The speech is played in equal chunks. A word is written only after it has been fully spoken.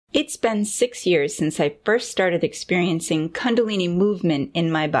It's been 6 years since I first started experiencing Kundalini movement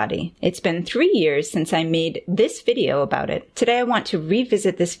in my body. It's been 3 years since I made this video about it. Today I want to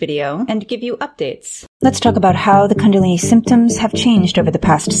revisit this video and give you updates. Let's talk about how the Kundalini symptoms have changed over the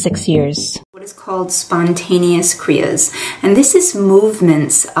past 6 years. What is called spontaneous kriyas, and this is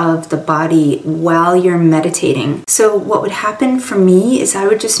movements of the body while you're meditating. So what would happen for me is I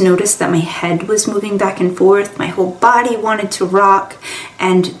would just notice that my head was moving back and forth, my whole body wanted to rock,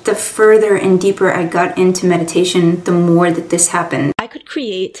 and the further and deeper I got into meditation, the more that this happened. I could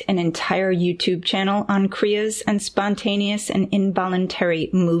create an entire YouTube channel on kriyas and spontaneous and involuntary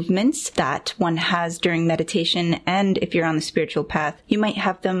movements that one has during meditation, and if you're on the spiritual path, you might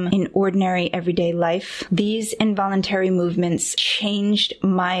have them in ordinary everyday life. These involuntary movements changed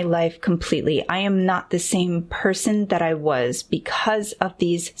my life completely. I am not the same person that I was because of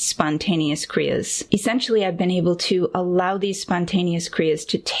these spontaneous kriyas. Essentially, I've been able to allow these spontaneous kriyas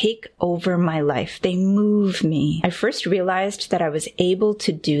to take over my life. They move me. I first realized that I was able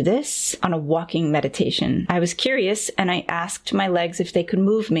to do this on a walking meditation. I was curious and I asked my legs if they could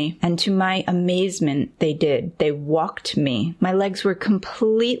move me, and to my amazement, they did. They walked me. My legs were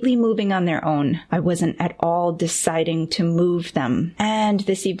completely moving on their own. I wasn't at all deciding to move them. And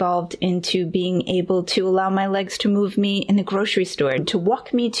this evolved into being able to allow my legs to move me in the grocery store, to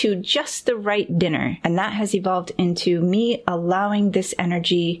walk me to just the right dinner. And that has evolved into me allowing this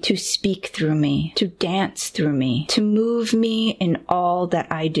energy to speak through me, to dance through me, to move me in all that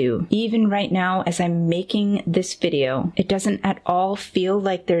I do. Even right now, as I'm making this video, it doesn't at all feel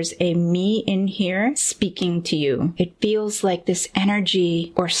like there's a me in here speaking to you. It feels like this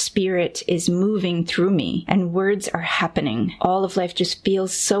energy or spirit is moving through me and words are happening. All of life just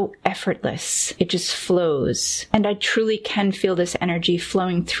feels so effortless. It just flows. And I truly can feel this energy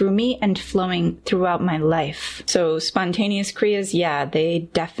flowing through me and flowing throughout my life. So spontaneous kriyas, yeah, they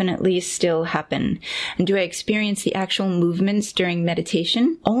definitely still happen. And do I experience the actual movements during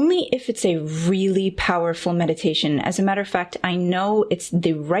meditation? Only if it's a really powerful meditation. As a matter of fact, I know it's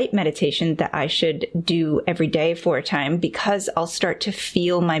the right meditation that I should do every day for a time, because I'll start to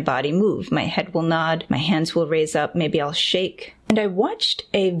feel my body move. My head will nod, my hands will raise up, maybe I'll shake. And I watched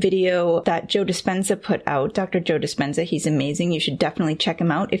a video that Joe Dispenza put out, Dr. Joe Dispenza. He's amazing. You should definitely check him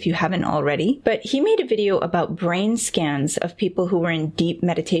out if you haven't already. But he made a video about brain scans of people who were in deep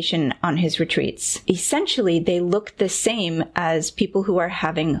meditation on his retreats. Essentially, they look the same as people who are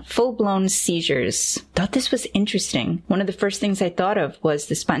having full-blown seizures. Thought this was interesting. One of the first things I thought of was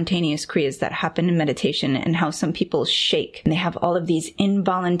the spontaneous kriyas that happen in meditation and how some people shake. And they have all of these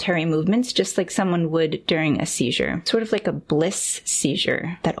involuntary movements, just like someone would during a seizure. Sort of like a bliss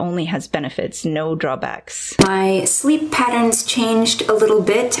seizure that only has benefits, no drawbacks. My sleep patterns changed a little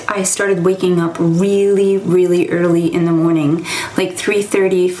bit. I started waking up really early in the morning, like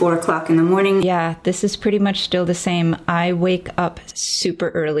 3:30, 4 o'clock in the morning. Yeah, this is pretty much still the same. I wake up super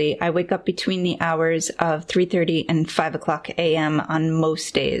early. I wake up between the hours of 3:30 and 5 o'clock a.m. on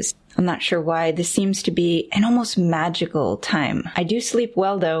most days. I'm not sure why. This seems to be an almost magical time. I do sleep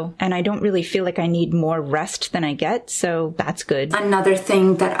well though, and I don't really feel like I need more rest than I get, so that's good. Another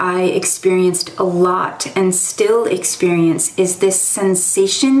thing that I experienced a lot and still experience is this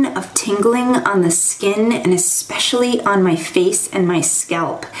sensation of tingling on the skin, and especially on my face and my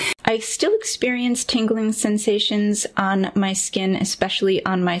scalp. I still experience tingling sensations on my skin, especially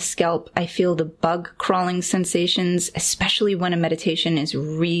on my scalp. I feel the bug crawling sensations, especially when a meditation is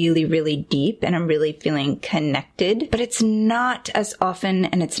really deep and I'm really feeling connected. But it's not as often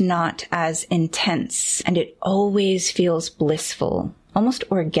and it's not as intense. And it always feels blissful, almost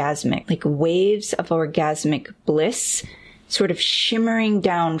orgasmic, like waves of orgasmic bliss sort of shimmering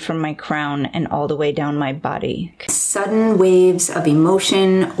down from my crown and all the way down my body. Sudden waves of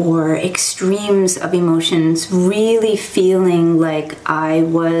emotion or extremes of emotions, really feeling like I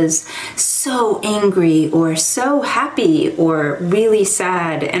was so angry or so happy or really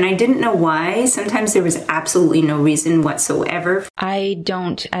sad, and I didn't know why. Sometimes there was absolutely no reason whatsoever. I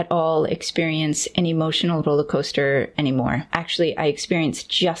don't at all experience an emotional roller coaster anymore. Actually, I experience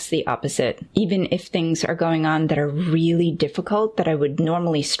just the opposite. Even if things are going on that are really difficult, that I would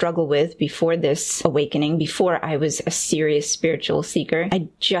normally struggle with before this awakening, before I was a serious spiritual seeker, I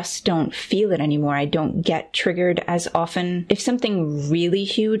just don't feel it anymore. I don't get triggered as often. If something really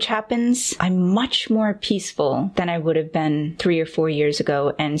huge happens, is I'm much more peaceful than I would have been 3 or 4 years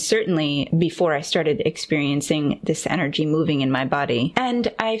ago, and certainly before I started experiencing this energy moving in my body.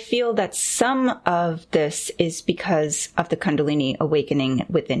 And I feel that some of this is because of the Kundalini awakening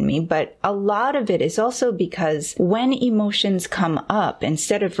within me, but a lot of it is also because when emotions come up,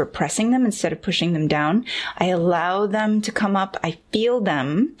 instead of repressing them, instead of pushing them down, I allow them to come up. I feel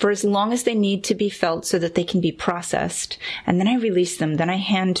them for as long as they need to be felt so that they can be processed. And then I release them. Then I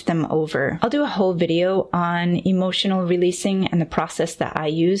hand them over. I'll do a whole video on emotional releasing and the process that I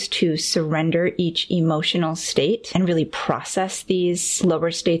use to surrender each emotional state and really process these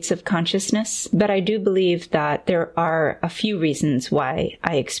lower states of consciousness. But I do believe that there are a few reasons why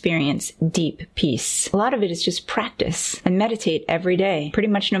I experience deep peace. A lot of it is just practice. I meditate every day, pretty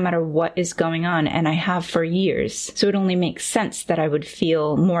much no matter what is going on, and I have for years. So it only makes sense that I would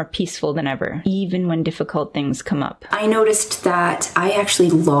feel more peaceful than ever, even when difficult things come up. I noticed that I actually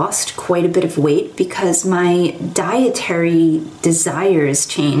lost quite a bit of weight because my dietary desires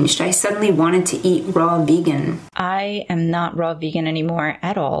changed. I suddenly wanted to eat raw vegan. I am not raw vegan anymore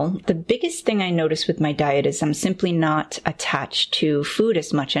at all. The biggest thing I notice with my diet is I'm simply not attached to food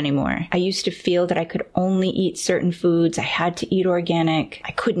as much anymore. I used to feel that I could only eat certain foods. I had to eat organic.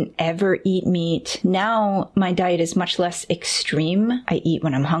 I couldn't ever eat meat. Now my diet is much less extreme. I eat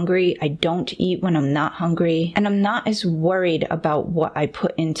when I'm hungry. I don't eat when I'm not hungry. And I'm not as worried about what I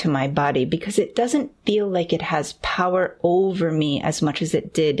put into my body because it doesn't feel like it has power over me as much as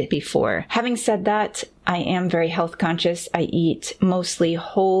it did before. Having said that, I am very health conscious. I eat mostly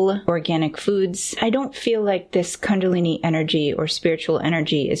whole organic foods. I don't feel like this Kundalini energy or spiritual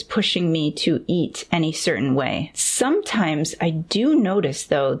energy is pushing me to eat any certain way. Sometimes I do notice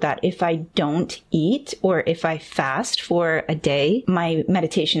though that if I don't eat or if I fast for a day, my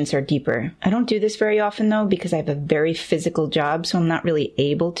meditations are deeper. I don't do this very often though because I have a very physical job, so I'm not really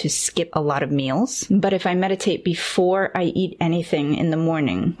able to skip a lot of meals. But if I meditate before I eat anything in the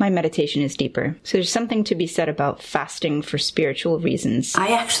morning, my meditation is deeper. So there's something to be said about fasting for spiritual reasons. I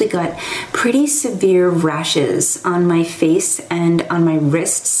actually got pretty severe rashes on my face and on my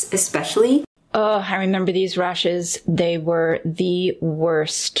wrists especially. Oh, I remember these rashes. They were the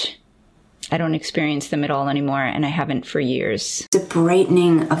worst. I don't experience them at all anymore, and I haven't for years. A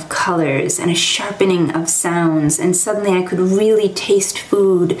brightening of colors and a sharpening of sounds, and suddenly I could really taste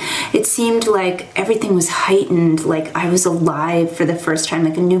food. It seemed like everything was heightened, like I was alive for the first time,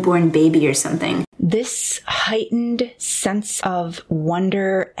 like a newborn baby or something. This heightened sense of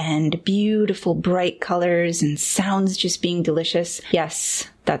wonder and beautiful bright colors and sounds just being delicious. Yes,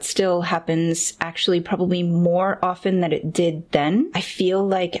 that still happens actually probably more often than it did then. I feel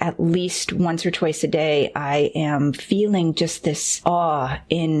like at least once or twice a day, I am feeling just this awe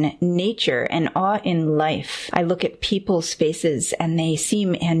in nature and awe in life. I look at people's faces and they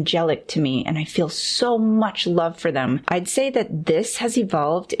seem angelic to me and I feel so much love for them. I'd say that this has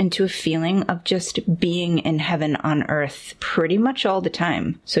evolved into a feeling of just being in heaven on earth pretty much all the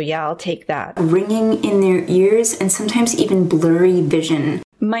time. So yeah, I'll take that. Ringing in their ears and sometimes even blurry vision.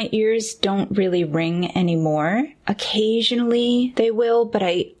 My ears don't really ring anymore. Occasionally they will, but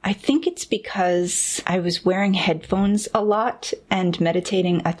I think it's because I was wearing headphones a lot and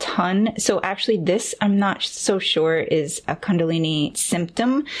meditating a ton. So actually this, I'm not so sure is a Kundalini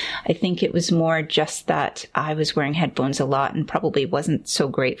symptom. I think it was more just that I was wearing headphones a lot and probably wasn't so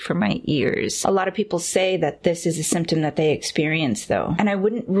great for my ears. A lot of people say that this is a symptom that they experience though. And I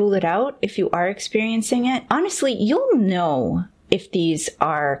wouldn't rule it out if you are experiencing it. Honestly, you'll know if these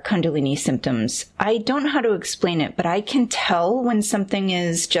are Kundalini symptoms. I don't know how to explain it, but I can tell when something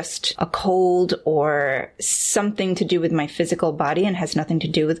is just a cold or something to do with my physical body and has nothing to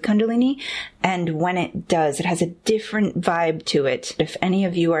do with Kundalini. And when it does, it has a different vibe to it. If any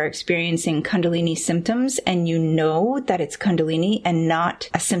of you are experiencing Kundalini symptoms and you know that it's Kundalini and not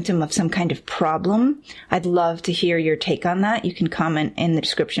a symptom of some kind of problem, I'd love to hear your take on that. You can comment in the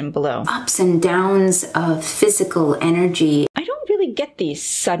description below. Ups and downs of physical energy. I don't really get these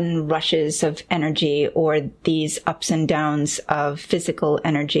sudden rushes of energy or these ups and downs of physical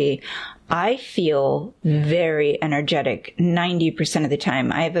energy. I feel very energetic 90% of the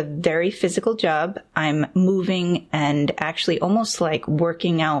time. I have a very physical job. I'm moving and actually almost like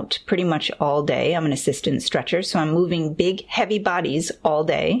working out pretty much all day. I'm an assistant stretcher, so I'm moving big, heavy bodies all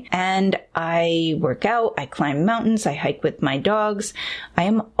day. And I work out, I climb mountains, I hike with my dogs. I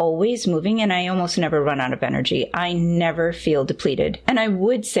am always moving and I almost never run out of energy. I never feel depleted. And I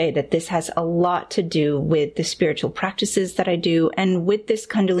would say that this has a lot to do with the spiritual practices that I do and with this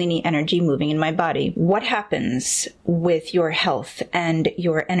Kundalini energy energy moving in my body. What happens with your health and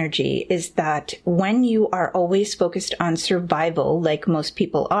your energy is that when you are always focused on survival, like most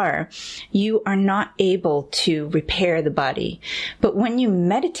people are, you are not able to repair the body. But when you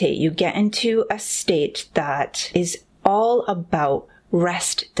meditate, you get into a state that is all about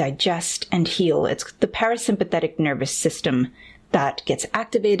rest, digest, and heal. It's the parasympathetic nervous system that gets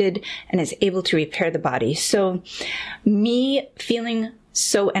activated and is able to repair the body. So me feeling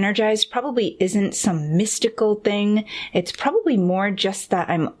so energized probably isn't some mystical thing. It's probably more just that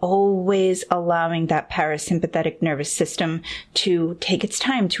I'm always allowing that parasympathetic nervous system to take its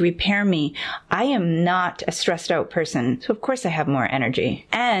time to repair me. I am not a stressed out person, so of course I have more energy.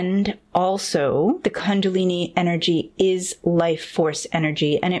 And also, the Kundalini energy is life force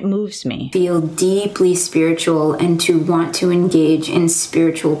energy, and it moves me. Feel deeply spiritual and to want to engage in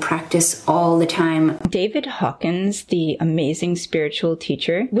spiritual practice all the time. David Hawkins, the amazing spiritual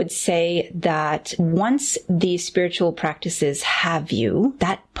teacher, would say that once these spiritual practices have you,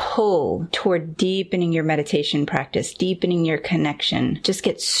 that pull toward deepening your meditation practice, deepening your connection, just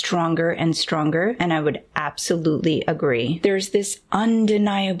gets stronger and stronger. And I would absolutely agree. There's this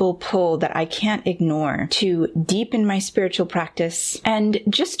undeniable pull that I can't ignore to deepen my spiritual practice and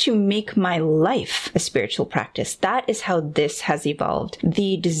just to make my life a spiritual practice. That is how this has evolved.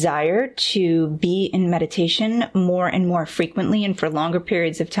 The desire to be in meditation more and more frequently and for longer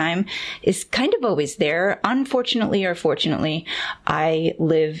periods of time is kind of always there. Unfortunately or fortunately, I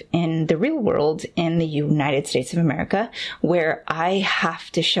live in the real world in the United States of America where I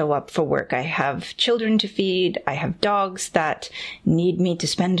have to show up for work. I have children to feed. I have dogs that need me to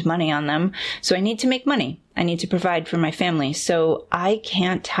spend money on them. So I need to make money. I need to provide for my family. So I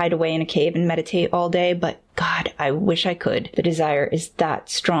can't hide away in a cave and meditate all day, but God, I wish I could. The desire is that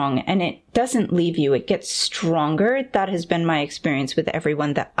strong and it doesn't leave you. It gets stronger. That has been my experience with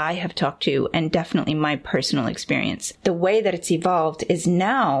everyone that I have talked to and definitely my personal experience. The way that it's evolved is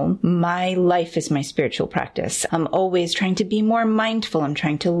now my life is my spiritual practice. I'm always trying to be more mindful. I'm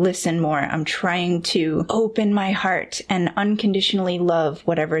trying to listen more. I'm trying to open my heart and unconditionally love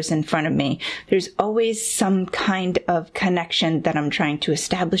whatever's in front of me. There's always some kind of connection that I'm trying to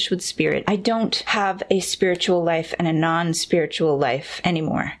establish with spirit. I don't have a spiritual life and a non-spiritual life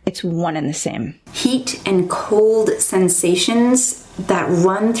anymore. It's one and the same. Heat and cold sensations that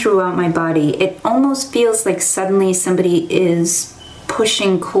run throughout my body. It almost feels like suddenly somebody is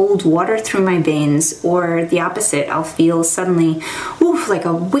pushing cold water through my veins, or the opposite. I'll feel suddenly, oof, like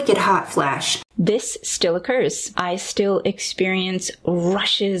a wicked hot flash. This still occurs. I still experience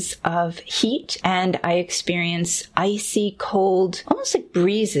rushes of heat and I experience icy cold, almost like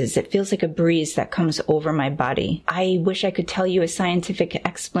breezes. It feels like a breeze that comes over my body. I wish I could tell you a scientific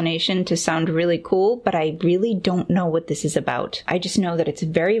explanation to sound really cool, but I really don't know what this is about. I just know that it's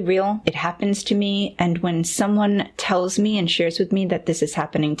very real. It happens to me. And when someone tells me and shares with me that this is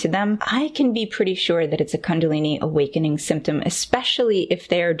happening to them, I can be pretty sure that it's a Kundalini awakening symptom, especially if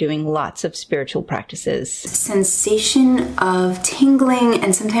they are doing lots of spiritual practices. Sensation of tingling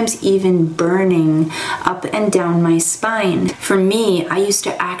and sometimes even burning up and down my spine. For me, I used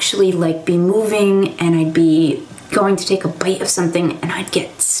to actually be moving and I'd be going to take a bite of something and I'd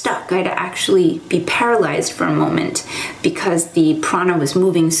get stuck. I'd actually be paralyzed for a moment because the prana was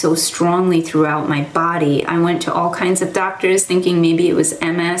moving so strongly throughout my body. I went to all kinds of doctors thinking maybe it was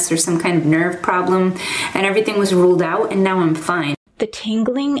MS or some kind of nerve problem, and everything was ruled out, and now I'm fine. The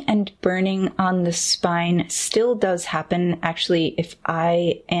tingling and burning on the spine still does happen. Actually, if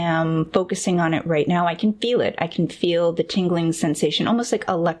I am focusing on it right now, I can feel it. I can feel the tingling sensation, almost like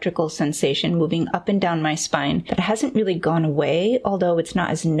electrical sensation moving up and down my spine. That hasn't really gone away, although it's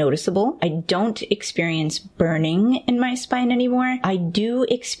not as noticeable. I don't experience burning in my spine anymore. I do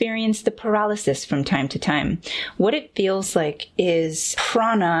experience the paralysis from time to time. What it feels like is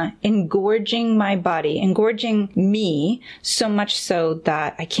prana engorging my body, engorging me so much so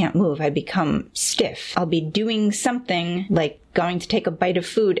that I can't move. I become stiff. I'll be doing something like going to take a bite of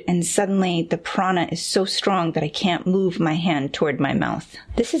food and suddenly the prana is so strong that I can't move my hand toward my mouth.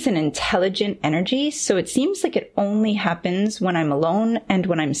 This is an intelligent energy, so it seems like it only happens when I'm alone and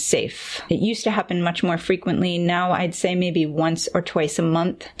when I'm safe. It used to happen much more frequently. Now I'd say maybe once or twice a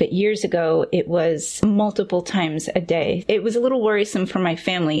month, but years ago it was multiple times a day. It was a little worrisome for my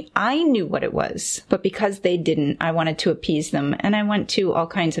family. I knew what it was, but because they didn't, I wanted to appease them and I went to all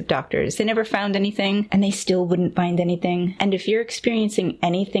kinds of doctors. They never found anything and they still wouldn't find anything. And if you're experiencing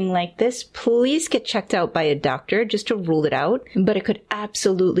anything like this, please get checked out by a doctor just to rule it out. But it could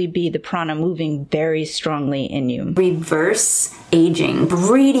absolutely be the prana moving very strongly in you. Reverse aging,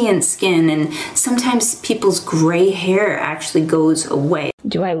 radiant skin, and sometimes people's gray hair actually goes away.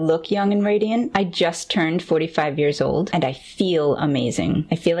 Do I look young and radiant? I just turned 45 years old and I feel amazing.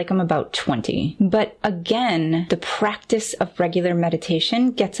 I feel like I'm about 20. But again, the practice of regular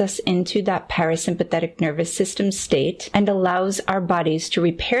meditation gets us into that parasympathetic nervous system state and allows our bodies to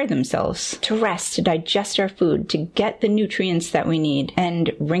repair themselves, to rest, to digest our food, to get the nutrients that we need.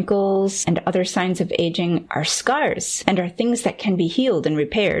 And wrinkles and other signs of aging are scars and are things that can be healed and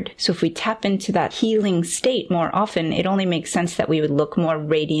repaired. So if we tap into that healing state more often, it only makes sense that we would look more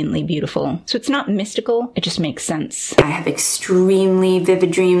radiantly beautiful. So it's not mystical, it just makes sense. I have extremely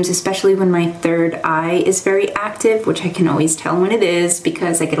vivid dreams, especially when my third eye is very active, which I can always tell when it is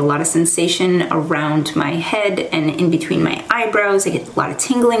because I get a lot of sensation around my head and in between my eyebrows. I get a lot of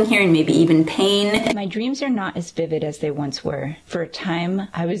tingling here and maybe even pain. My dreams are not as vivid as they once were. For a time,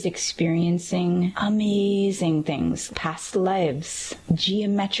 I was experiencing amazing things, past lives,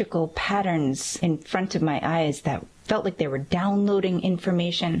 geometrical patterns in front of my eyes that felt like they were downloading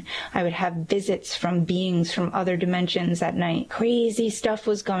information. I would have visits from beings from other dimensions at night. Crazy stuff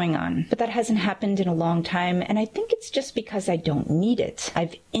was going on. But that hasn't happened in a long time, and I think it's just because I don't need it.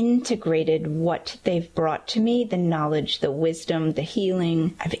 I've integrated what they've brought to me, the knowledge, the wisdom, the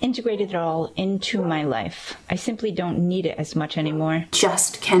healing. I've integrated it all into my life. I simply don't need it as much anymore.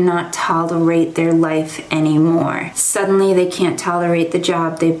 Just cannot tolerate their life anymore. Suddenly they can't tolerate the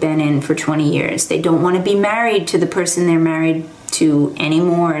job they've been in for 20 years. They don't want to be married to the person they're married to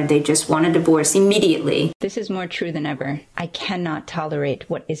anymore. They just want a divorce immediately. This is more true than ever. I cannot tolerate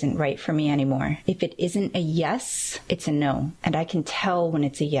what isn't right for me anymore. If it isn't a yes, it's a no. And I can tell when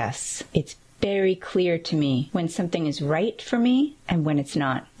it's a yes. It's very clear to me when something is right for me and when it's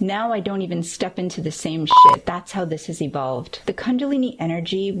not. Now I don't even step into the same shit. That's how this has evolved. The Kundalini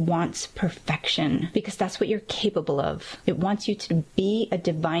energy wants perfection because that's what you're capable of. It wants you to be a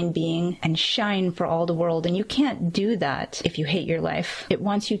divine being and shine for all the world, and you can't do that if you hate your life. It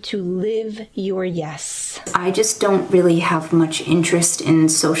wants you to live your yes. I just don't really have much interest in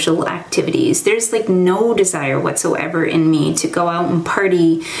social activities. There's like no desire whatsoever in me to go out and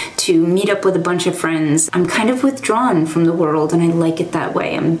party, to meet up with a bunch of friends. I'm kind of withdrawn from the world, and I like it that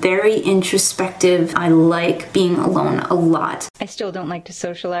way. I'm very introspective. I like being alone a lot. I still don't like to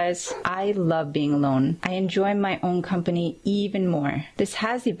socialize. I love being alone. I enjoy my own company even more. This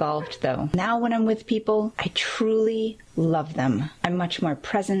has evolved though. Now when I'm with people, I truly love them. I'm much more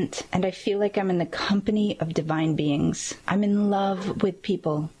present, and I feel like I'm in the company of divine beings. I'm in love with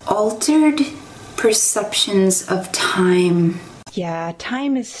people. Altered perceptions of time. Yeah,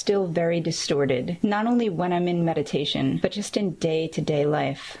 time is still very distorted, not only when I'm in meditation, but just in day-to-day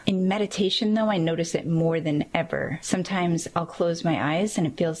life. In meditation, though, I notice it more than ever. Sometimes I'll close my eyes and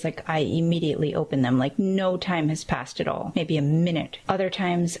it feels like I immediately open them, like no time has passed at all, maybe a minute. Other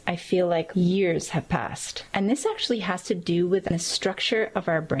times I feel like years have passed. And this actually has to do with the structure of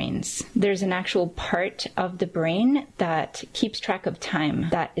our brains. There's an actual part of the brain that keeps track of time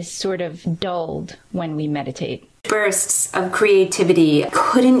that is sort of dulled when we meditate. Bursts of creativity. I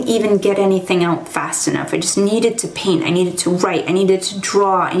couldn't even get anything out fast enough. I just needed to paint. I needed to write. I needed to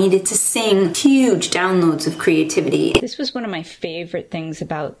draw. I needed to sing. Huge downloads of creativity. This was one of my favorite things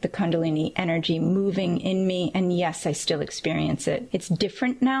about the Kundalini energy moving in me, and yes, I still experience it. It's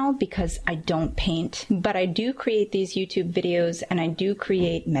different now because I don't paint, but I do create these YouTube videos, and I do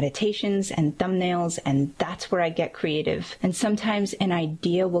create meditations and thumbnails, and that's where I get creative. And sometimes an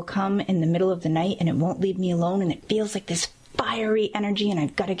idea will come in the middle of the night and it won't leave me alone, and it feels like this fiery energy, and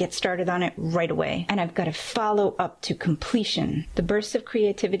I've got to get started on it right away. And I've got to follow up to completion. The bursts of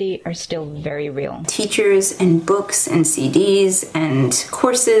creativity are still very real. Teachers and books and CDs and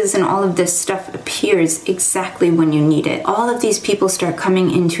courses and all of this stuff appears exactly when you need it. All of these people start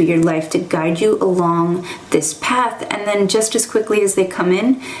coming into your life to guide you along this path, and then just as quickly as they come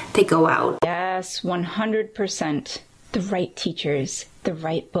in, they go out. Yes, 100%. The right teachers, the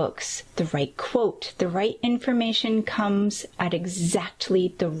right books, the right quote, the right information comes at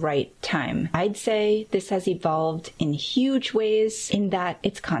exactly the right time. I'd say this has evolved in huge ways in that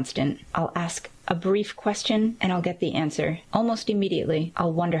it's constant. I'll ask a brief question and I'll get the answer. Almost immediately,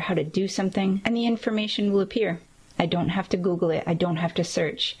 I'll wonder how to do something and the information will appear. I don't have to Google it. I don't have to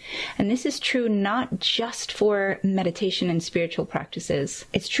search. And this is true not just for meditation and spiritual practices.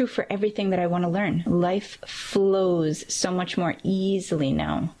 It's true for everything that I want to learn. Life flows so much more easily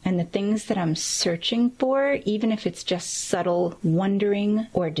now. And the things that I'm searching for, even if it's just subtle wondering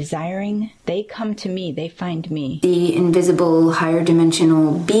or desiring, they come to me. They find me. The invisible higher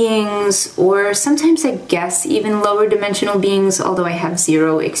dimensional beings, or sometimes I guess even lower dimensional beings, although I have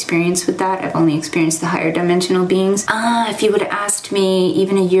zero experience with that. I've only experienced the higher dimensional beings. beings. If you would have asked me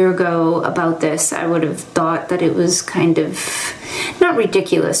even a year ago about this, I would have thought that it was kind of, not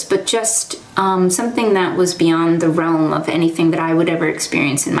ridiculous, but just something that was beyond the realm of anything that I would ever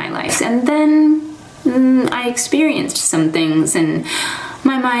experience in my life. And then I experienced some things and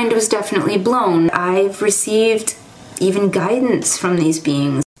my mind was definitely blown. I've received even guidance from these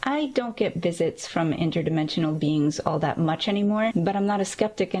beings. I don't get visits from interdimensional beings all that much anymore, but I'm not a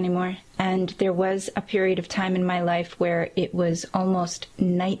skeptic anymore. And there was a period of time in my life where it was almost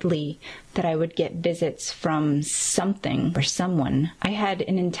nightly that I would get visits from something or someone. I had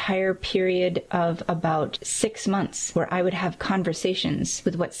an entire period of about 6 months where I would have conversations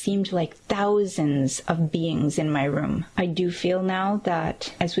with what seemed like thousands of beings in my room. I do feel now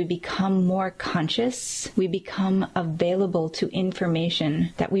that as we become more conscious, we become available to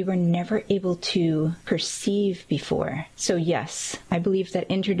information that we were never able to perceive before. So yes, I believe that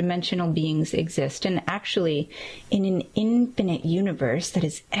interdimensional beings exist, and actually in an infinite universe that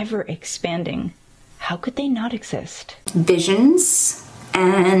is ever expanding, how could they not exist? Visions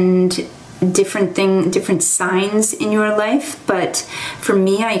and different signs in your life, but for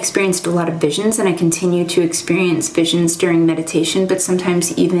me, I experienced a lot of visions, and I continue to experience visions during meditation, but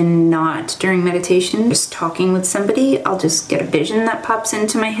sometimes even not during meditation. Just talking with somebody, I'll just get a vision that pops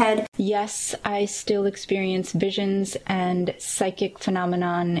into my head. Yes, I still experience visions and psychic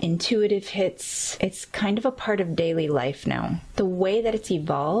phenomenon, intuitive hits. It's kind of a part of daily life now. The way that it's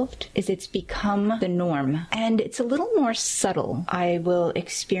evolved is it's become the norm, and it's a little more subtle. I will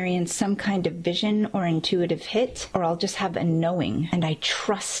experience some kind of vision or intuitive hit, or I'll just have a knowing, and I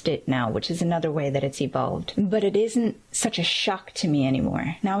trust it now, which is another way that it's evolved. But it isn't such a shock to me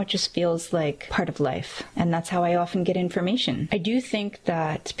anymore. Now it just feels like part of life, and that's how I often get information. I do think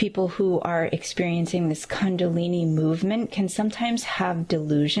that people who are experiencing this Kundalini movement can sometimes have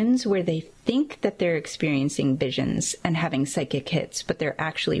delusions where they think that they're experiencing visions and having psychic hits, but they're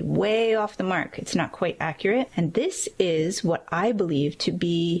actually way off the mark. It's not quite accurate. And this is what I believe to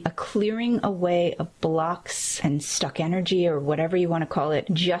be a clearing away of blocks and stuck energy, or whatever you want to call it,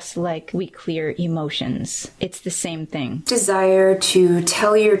 just like we clear emotions. It's the same thing. Desire to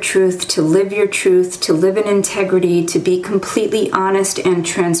tell your truth, to live in integrity, to be completely honest and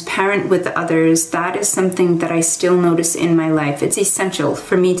transparent with others. That is something that I still notice in my life. It's essential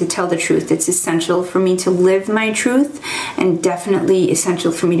for me to tell the truth. It's essential for me to live my truth, and definitely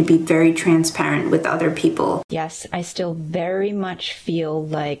essential for me to be very transparent with other people. Yes, I still very much feel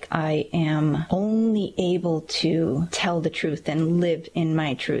like I am only able to tell the truth and live in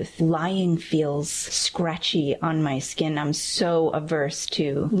my truth. Lying feels scratchy on my skin. I'm so averse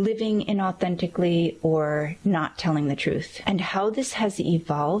to living inauthentically or not telling the truth. And how this has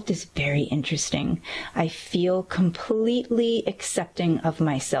evolved is very interesting. I feel completely accepting of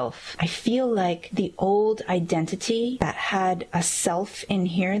myself. I feel like the old identity that had a self in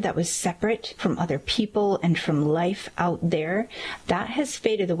here that was separate from other people and from life out there, that has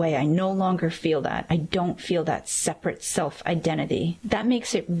faded away. I no longer feel that. I don't feel that separate self-identity. That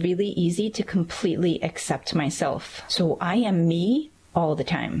makes it really easy to completely accept myself. So I am me all the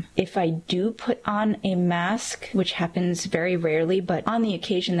time. If I do put on a mask, which happens very rarely, but on the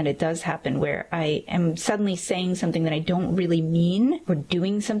occasion that it does happen, where I am suddenly saying something that I don't really mean, or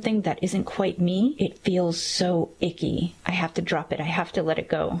doing something that isn't quite me, it feels so icky. I have to drop it. I have to let it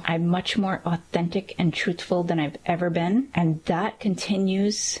go. I'm much more authentic and truthful than I've ever been, and that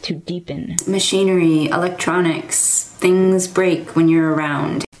continues to deepen. Machinery, electronics, things break when you're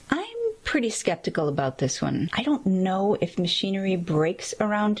around. Pretty skeptical about this one. I don't know if machinery breaks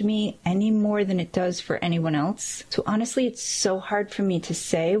around me any more than it does for anyone else. So honestly, it's so hard for me to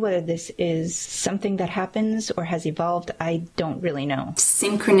say whether this is something that happens or has evolved. I don't really know.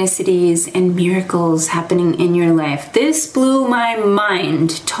 Synchronicities and miracles happening in your life. This blew my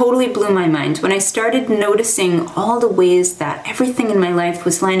mind, totally blew my mind. When I started noticing all the ways that everything in my life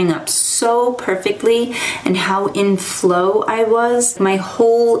was lining up so perfectly and how in flow I was, my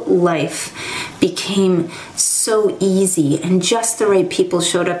whole life became so easy, and just the right people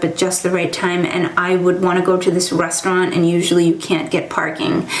showed up at just the right time, and I would want to go to this restaurant, and usually you can't get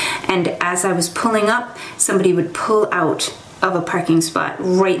parking, and as I was pulling up, somebody would pull out of a parking spot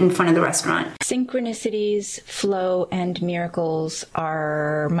right in front of the restaurant. Synchronicities, flow, and miracles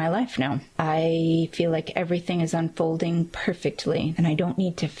are my life now. I feel like everything is unfolding perfectly, and I don't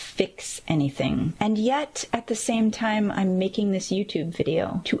need to fix anything. And yet, at the same time, I'm making this YouTube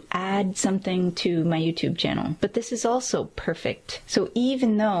video to add something to my YouTube channel. But this is also perfect. So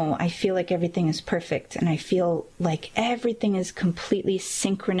even though I feel like everything is perfect, and I feel like everything is completely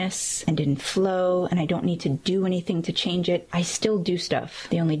synchronous and in flow, and I don't need to do anything to change it, I still do stuff.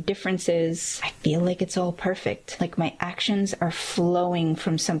 The only difference is I feel like it's all perfect. Like my actions are flowing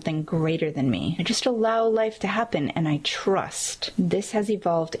from something greater than me. I just allow life to happen and I trust. This has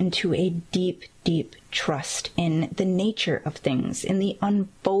evolved into a deep, deep trust in the nature of things, in the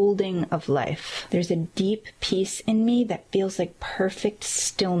unfolding of life. There's a deep peace in me that feels like perfect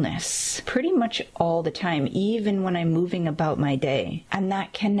stillness pretty much all the time, even when I'm moving about my day. And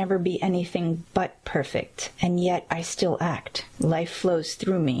that can never be anything but perfect. And yet I still act. Life flows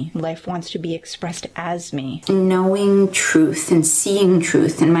through me. Life wants to be expressed as me. Knowing truth and seeing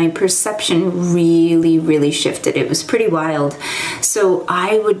truth, and my perception really, really shifted. It was pretty wild. So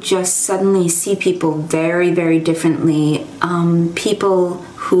I would just suddenly see people very, very differently. People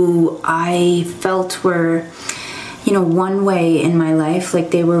who I felt were, one way in my life, like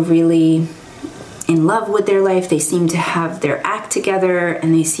they were really in love with their life. They seemed to have their act together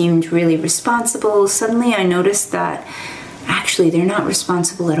and they seemed really responsible. Suddenly I noticed that actually they're not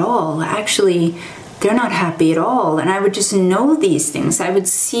responsible at all. Actually, they're not happy at all. And I would just know these things. I would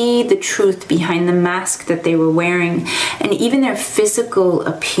see the truth behind the mask that they were wearing. And even their physical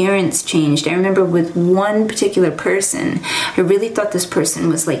appearance changed. I remember with one particular person, I really thought this person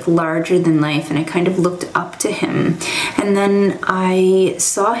was like larger than life, and I kind of looked up to him. And then I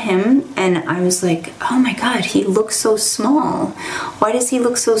saw him and I was like, oh my God, he looks so small. Why does he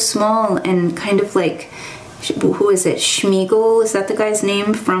look so small? And kind of like, who is it? Schmeagol, is that the guy's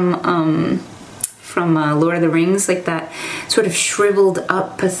name from Lord of the Rings? Like that sort of shriveled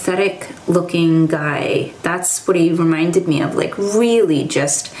up, pathetic looking guy. That's what he reminded me of, like really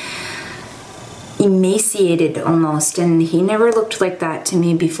just emaciated almost, and he never looked like that to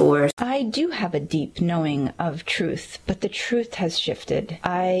me before. I do have a deep knowing of truth, but the truth has shifted.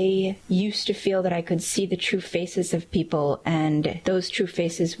 I used to feel that I could see the true faces of people, and those true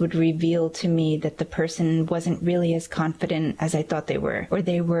faces would reveal to me that the person wasn't really as confident as I thought they were, or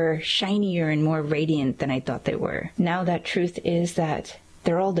they were shinier and more radiant than I thought they were. Now that truth is that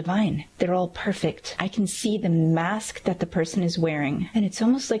they're all divine. They're all perfect. I can see the mask that the person is wearing, and it's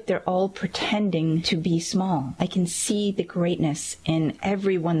almost like they're all pretending to be small. I can see the greatness in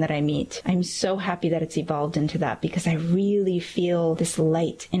everyone that I meet. I'm so happy that it's evolved into that, because I really feel this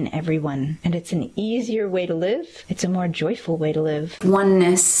light in everyone, and it's an easier way to live. It's a more joyful way to live.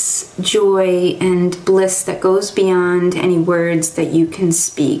 Oneness, joy, and bliss that goes beyond any words that you can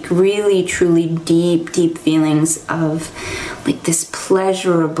speak. Really, truly deep, deep feelings of like this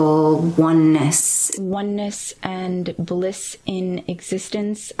pleasurable oneness. Oneness and bliss in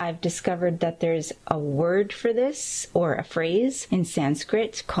existence. I've discovered that there's a word for this, or a phrase in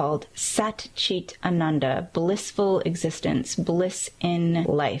Sanskrit called Sat Chit Ananda, blissful existence, bliss in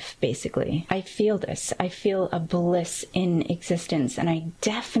life, basically. I feel this. I feel a bliss in existence, and I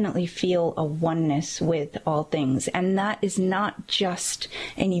definitely feel a oneness with all things. And that is not just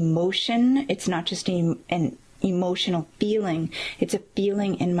an emotion. It's not just an emotional feeling. It's a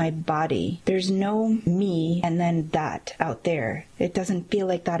feeling in my body. There's no me and then that out there. It doesn't feel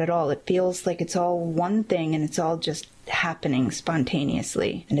like that at all. It feels like it's all one thing, and it's all just happening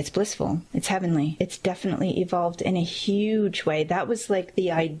spontaneously, and it's blissful. It's heavenly. It's definitely evolved in a huge way. That was like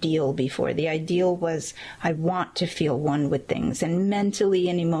the ideal before. The ideal was I want to feel one with things, and mentally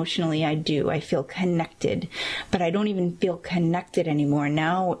and emotionally I do. I feel connected, but I don't even feel connected anymore.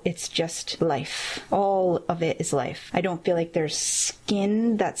 Now it's just life. All of it is life. I don't feel like there's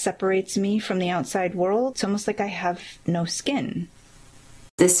skin that separates me from the outside world. It's almost like I have no skin.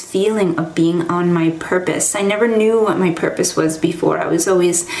 This feeling of being on my purpose. I never knew what my purpose was before. I was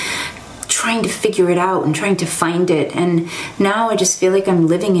always trying to figure it out and trying to find it. And now I just feel like I'm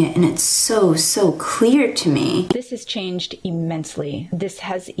living it, and it's so, so clear to me. This has changed immensely. This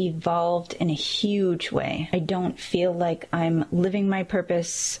has evolved in a huge way. I don't feel like I'm living my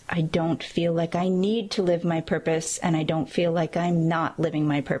purpose. I don't feel like I need to live my purpose, and I don't feel like I'm not living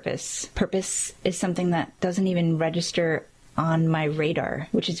my purpose. Purpose is something that doesn't even register on my radar,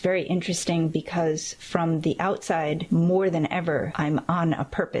 which is very interesting, because from the outside, more than ever, I'm on a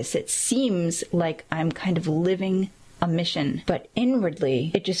purpose. It seems like I'm kind of living a mission, but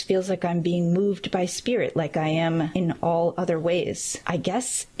inwardly, it just feels like I'm being moved by spirit, like I am in all other ways. I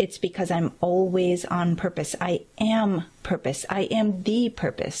guess it's because I'm always on purpose. I am purpose. I am the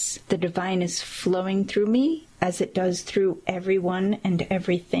purpose. The divine is flowing through me as it does through everyone and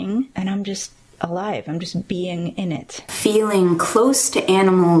everything, and I'm just alive. I'm just being in it. Feeling close to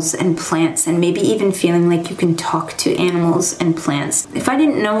animals and plants, and maybe even feeling like you can talk to animals and plants. If I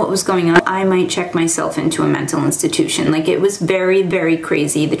didn't know what was going on, I might check myself into a mental institution. Like, it was very, very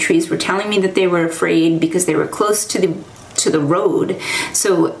crazy. The trees were telling me that they were afraid because they were close to the to the road.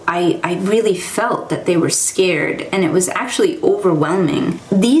 So I really felt that they were scared, and it was actually overwhelming.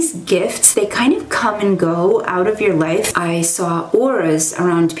 These gifts, they kind of come and go out of your life. I saw auras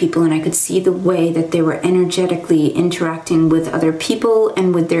around people, and I could see the way that they were energetically interacting with other people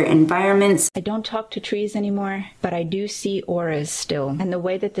and with their environments. I don't talk to trees anymore, but I do see auras still. And the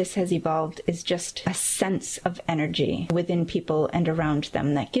way that this has evolved is just a sense of energy within people and around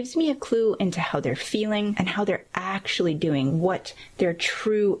them that gives me a clue into how they're feeling and how they're actually doing, what their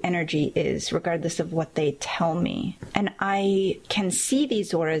true energy is, regardless of what they tell me. And I can see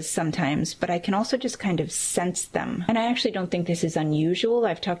these auras sometimes, but I can also just kind of sense them. And I actually don't think this is unusual.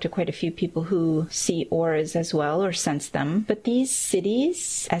 I've talked to quite a few people who see auras as well or sense them. But these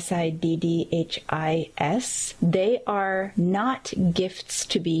siddhis, S-I-D-D-H-I-S, they are not gifts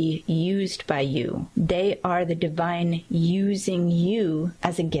to be used by you. They are the divine using you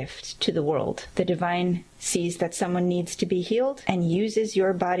as a gift to the world. The divine sees that someone needs to be healed and uses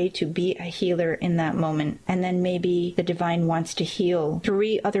your body to be a healer in that moment. And then maybe the divine wants to heal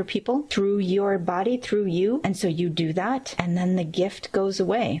 3 other people through your body, through you. And so you do that, and then the gift goes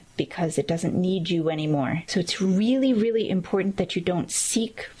away because it doesn't need you anymore. So it's really, really important that you don't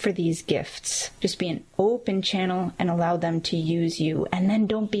seek for these gifts. Just be an open channel and allow them to use you. And then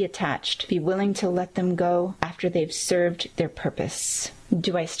don't be attached. Be willing to let them go after they've served their purpose.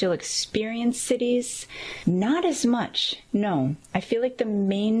 Do I still experience siddhis? Not as much, no. I feel like the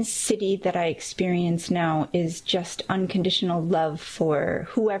main siddhi that I experience now is just unconditional love for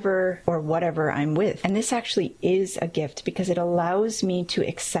whoever or whatever I'm with. And this actually is a gift because it allows me to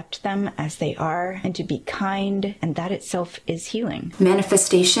accept them as they are and to be kind, and that itself is healing.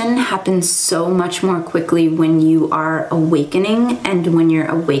 Manifestation happens so much more quickly when you are awakening, and when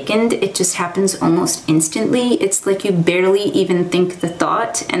you're awakened, it just happens almost instantly. It's like you barely even think the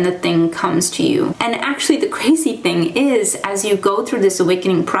thought and the thing comes to you. And actually the crazy thing is, as you go through this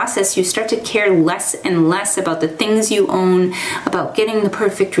awakening process, you start to care less and less about the things you own, about getting the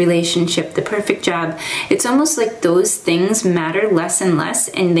perfect relationship, the perfect job. It's almost like those things matter less and less,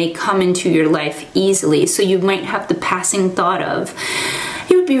 and they come into your life easily. So you might have the passing thought of,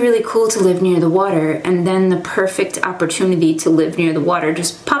 it would be really cool to live near the water, and then the perfect opportunity to live near the water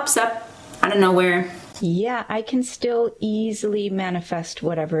just pops up out of nowhere. Yeah, I can still easily manifest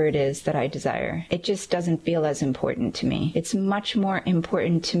whatever it is that I desire. It just doesn't feel as important to me. It's much more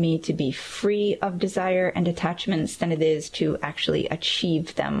important to me to be free of desire and attachments than it is to actually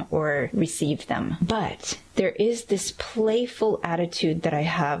achieve them or receive them. But there is this playful attitude that I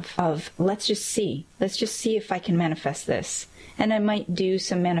have of, let's just see if I can manifest this. And I might do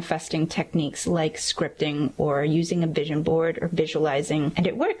some manifesting techniques like scripting or using a vision board or visualizing. And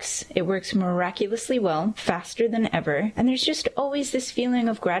it works. It works miraculously well, faster than ever. And there's just always this feeling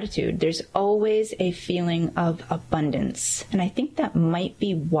of gratitude. There's always a feeling of abundance. And I think that might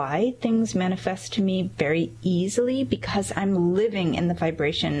be why things manifest to me very easily, because I'm living in the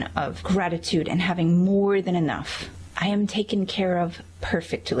vibration of gratitude and having more than enough. I am taken care of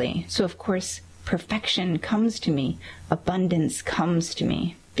perfectly. So of course, perfection comes to me, abundance comes to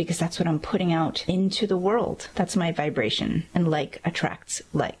me, because that's what I'm putting out into the world. That's my vibration, and like attracts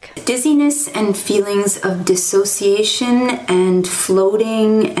like. Dizziness and feelings of dissociation and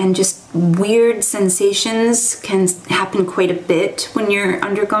floating and just weird sensations can happen quite a bit when you're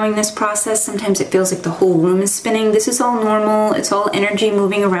undergoing this process. Sometimes it feels like the whole room is spinning. This is all normal. It's all energy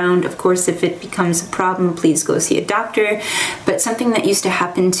moving around. Of course, if it becomes a problem, please go see a doctor. But something that used to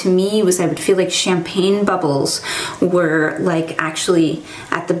happen to me was I would feel like champagne bubbles were like actually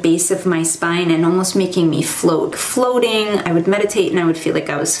at the base of my spine and almost making me floating. I would meditate and I would feel like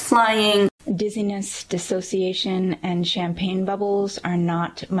I was flying. Dizziness, dissociation, and champagne bubbles are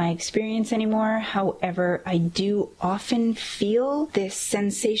not my experience anymore. However, I do often feel this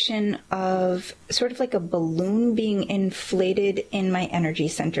sensation of sort of like a balloon being inflated in my energy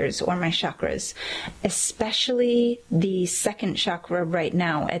centers or my chakras, especially the second chakra right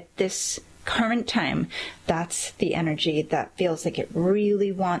now at this current time. That's the energy that feels like it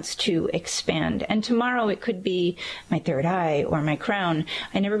really wants to expand. And tomorrow it could be my third eye or my crown.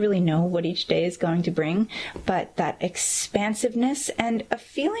 I never really know what each day is going to bring, but that expansiveness and a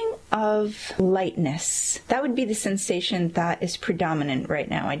feeling of lightness, that would be the sensation that is predominant right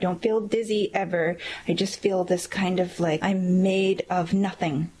now. I don't feel dizzy ever. I just feel this kind of like I'm made of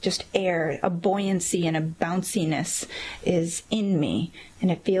nothing, just air. A buoyancy and a bounciness is in me.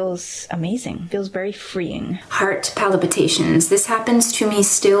 And it feels amazing. It feels very freeing. Heart palpitations. This happens to me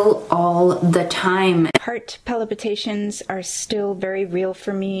still all the time. Heart palpitations are still very real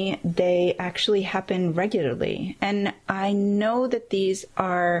for me. They actually happen regularly. And I know that these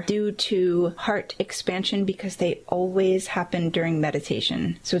are due to heart expansion because they always happen during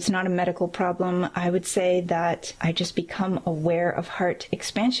meditation. So it's not a medical problem. I would say that I just become aware of heart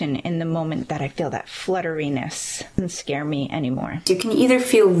expansion in the moment that I feel that flutteriness. It doesn't scare me anymore. You can either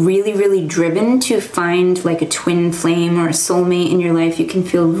feel really, really driven to find like a twin flame or a soulmate in your life. You can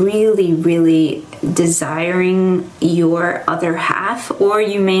feel really, really desiring your other half, or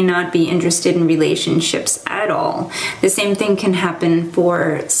you may not be interested in relationships at all. The same thing can happen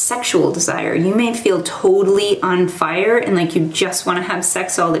for sexual desire. You may feel totally on fire and like you just want to have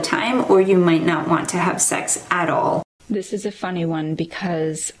sex all the time, or you might not want to have sex at all. This is a funny one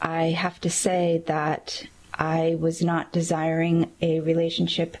because I have to say that I was not desiring a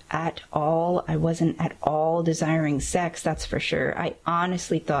relationship at all. I wasn't at all desiring sex, that's for sure. I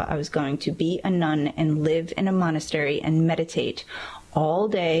honestly thought I was going to be a nun and live in a monastery and meditate all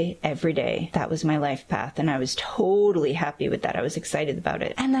day, every day. That was my life path, and I was totally happy with that. I was excited about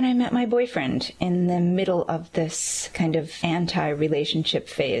it. And then I met my boyfriend in the middle of this kind of anti-relationship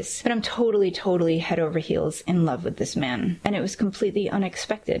phase. But I'm totally head over heels in love with this man. And it was completely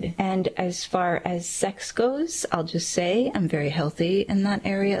unexpected. And as far as sex goes, I'll just say I'm very healthy in that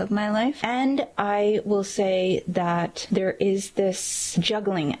area of my life. And I will say that there is this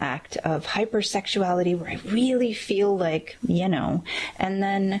juggling act of hypersexuality where I really feel like, and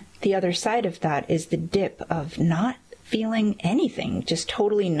then the other side of that is the dip of not feeling anything, just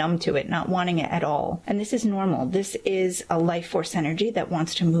totally numb to it, not wanting it at all. And this is normal. This is a life force energy that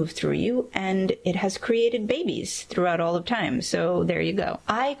wants to move through you, and it has created babies throughout all of time. So there you go.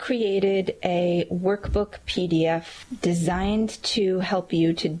 I created a workbook PDF designed to help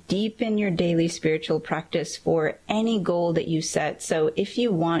you to deepen your daily spiritual practice for any goal that you set. So if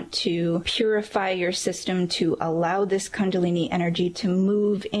you want to purify your system to allow this Kundalini energy to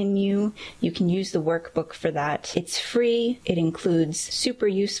move in you, you can use the workbook for that. It's free. It includes super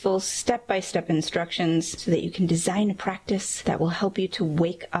useful step-by-step instructions so that you can design a practice that will help you to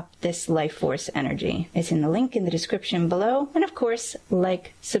wake up this life force energy. It's in the link in the description below. And of course,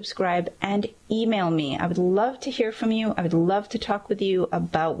 like, subscribe, and email me. I would love to hear from you. I would love to talk with you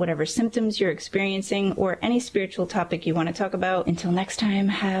about whatever symptoms you're experiencing or any spiritual topic you want to talk about. Until next time,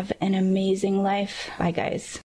 have an amazing life. Bye, guys.